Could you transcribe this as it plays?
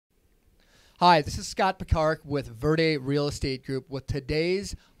Hi, this is Scot Pekarek with Verde Real Estate Group with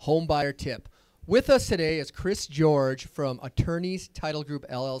today's home buyer tip. With us today is Chris George from Attrorneys Title Group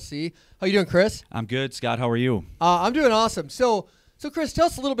LLC. How you doing, Chris? I'm good, Scott. How are you? I'm doing awesome. So Chris, tell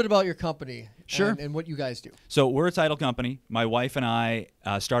us a little bit about your company. Sure. And what you guys do. So we're a title company. My wife and I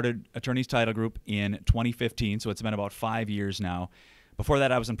started Attrorneys Title Group in 2015, so it's been about 5 years now. Before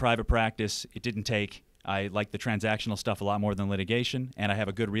that, I was in private practice. It didn't take. I like the transactional stuff a lot more than litigation, and I have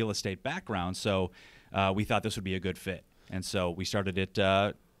a good real estate background, so we thought this would be a good fit. And so we started it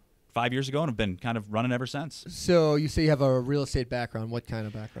 5 years ago and have been kind of running ever since. So you say you have a real estate background. What kind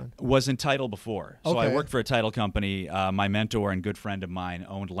of background? Was in title before. So I Okay. worked for a title company. My mentor and good friend of mine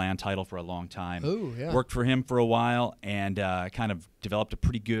owned land title for a long time. Ooh, yeah. Worked for him for a while and kind of developed a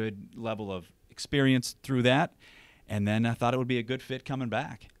pretty good level of experience through that. And then I thought it would be a good fit coming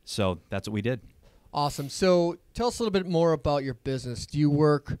back. So that's what we did. Awesome. So tell us a little bit more about your business. Do you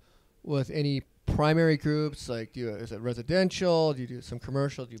work with any primary groups? Like, is it residential? Do you do some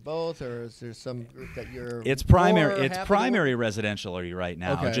commercial? Do you both, or is there some group that you're? It's more primary. It's happy to primary work residential right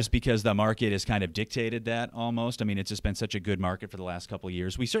now, Okay. just because the market has kind of dictated that almost. I mean, it's just been such a good market for the last couple of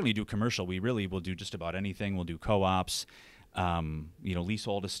years. We certainly do commercial. We really will do just about anything. We'll do co-ops,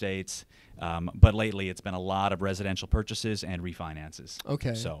 leasehold estates. But lately, it's been a lot of residential purchases and refinances.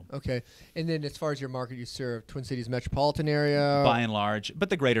 Okay. Okay. And then as far as your market, you serve Twin Cities metropolitan area? By and large, but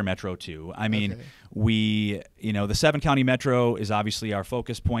the greater metro too. I mean, Okay. the 7-county metro is obviously our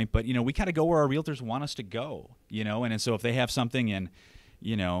focus point, but, we kind of go where our realtors want us to go, and so if they have something in,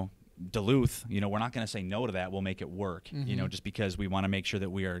 Duluth, we're not going to say no to that. We'll make it work, just because we want to make sure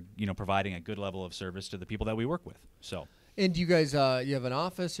that we are, providing a good level of service to the people that we work with. So. And do you guys, you have an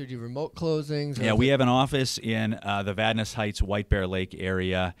office, or do you remote closings? Yeah, we have an office in the Vadnais Heights, White Bear Lake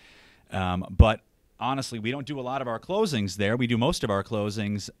area. But honestly, we don't do a lot of our closings there. We do most of our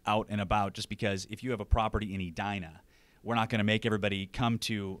closings out and about, just because if you have a property in Edina, we're not going to make everybody come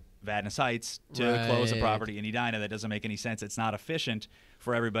to Vadnais Heights to close a property in Edina. That doesn't make any sense. It's not efficient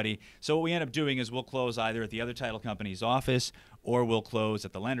for everybody. So what we end up doing is we'll close either at the other title company's office, or we'll close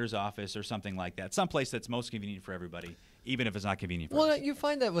at the lender's office or something like that. Someplace that's most convenient for everybody, even if it's not convenient for us. Well, you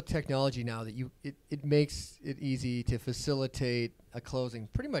find that with technology now that it makes it easy to facilitate a closing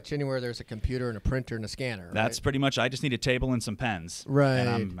pretty much anywhere there's a computer and a printer and a scanner. That's right? pretty much. I just need a table and some pens, Right.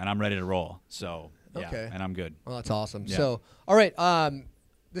 And I'm ready to roll. So yeah, Okay. and I'm good. Well, that's awesome. Yeah. So, all right.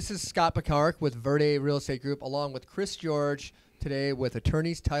 This is Scot Pekarek with Verde Real Estate Group, along with Chris George today with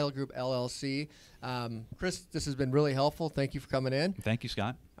Attrorneys Title Group LLC. Chris, this has been really helpful. Thank you for coming in. Thank you,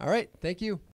 Scott. All right. Thank you.